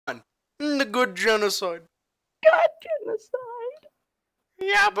The good genocide. God, genocide.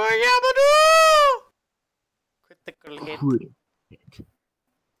 Yabba yabba doo! Critical hit. Critical hit.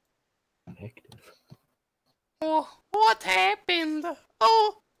 Effective. Oh, what happened?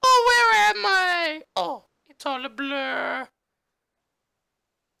 Oh, where am I? Oh, it's all a blur.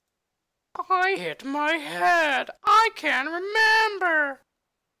 I hit my head. I can't remember.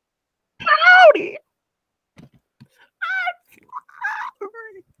 Howdy.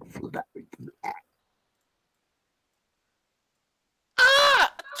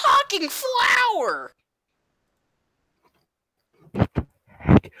 Ah, a talking flower.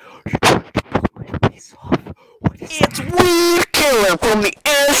 It's Weed Killer from the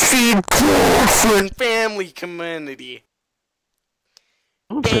SC Girlfriend Family Community.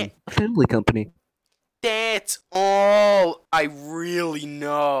 A family company. That's all I really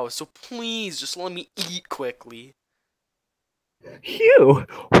know. So please just let me eat quickly. Hugh,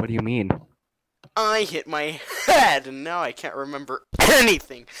 what do you mean? I hit my head and now I can't remember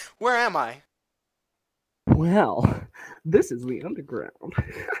anything. Where am I? Well, this is the underground.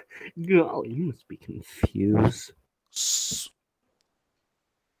 Golly, you must be confused.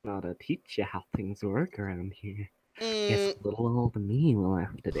 Gotta teach you how things work around here. Guess little old me will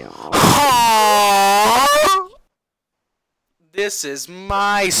have to do. This is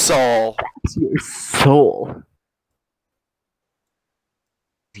my soul. That's your soul.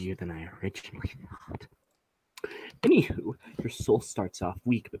 Easier than I originally thought. Anywho, your soul starts off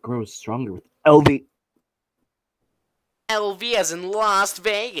weak but grows stronger with LV. LV as in Las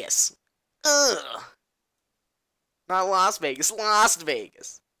Vegas. Ugh. Not Las Vegas, Las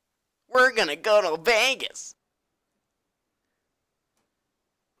Vegas. We're gonna go to Vegas.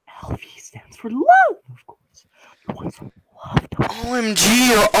 LV stands for love, of course. You want some love, don't you? OMG,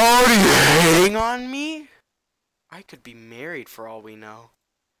 you're already hating on me? I could be married for all we know.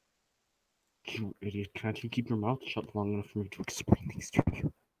 You idiot, can't you keep your mouth shut long enough for me to explain things to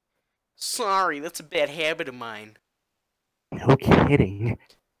you? Sorry, that's a bad habit of mine. No kidding.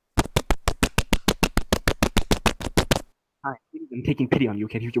 I'm taking pity on you,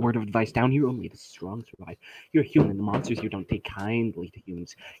 kid. Here's your word of advice. Down here, only the strong survive. You're human. The monsters here don't take kindly to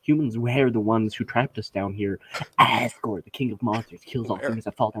humans. Humans were the ones who trapped us down here. Asgore, the king of monsters, kills all humans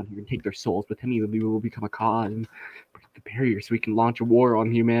that fall down here and take their souls. With him, we will become a god and break the barrier so we can launch a war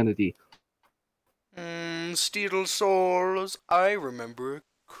on humanity. Steal souls. I remember a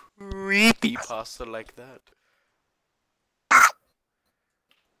creepy pasta like that.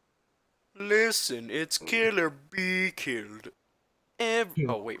 Listen, it's Killer Be Killed.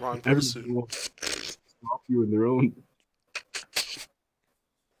 Oh wait, wrong person. Everyone will stop you in their own.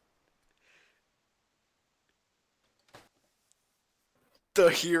 The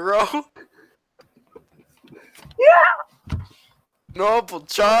hero? Yeah! Noble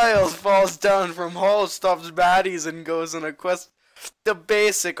child falls down from hole, stops baddies, and goes on a quest. The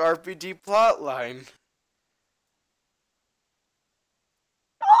basic RPG plotline.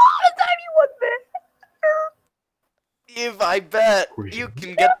 Oh, is anyone there? If I bet, you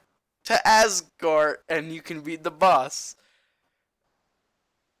can get to Asgore and you can beat the boss.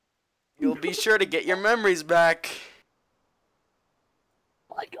 You'll be sure to get your memories back.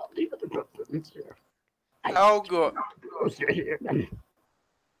 I got the other problems here. How good.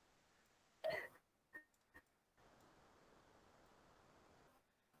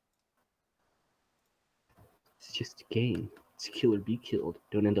 It's just a game. It's kill or be killed.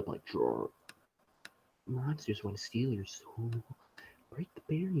 Don't end up like draw. Monsters want to steal your soul. Break the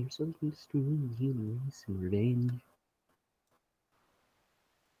barrier so they can destroy the human race and revenge.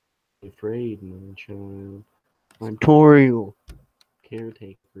 Be afraid, my child. I'm Toriel,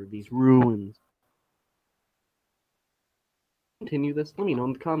 caretaker of these ruins. Continue this? Let me know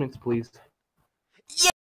in the comments, please.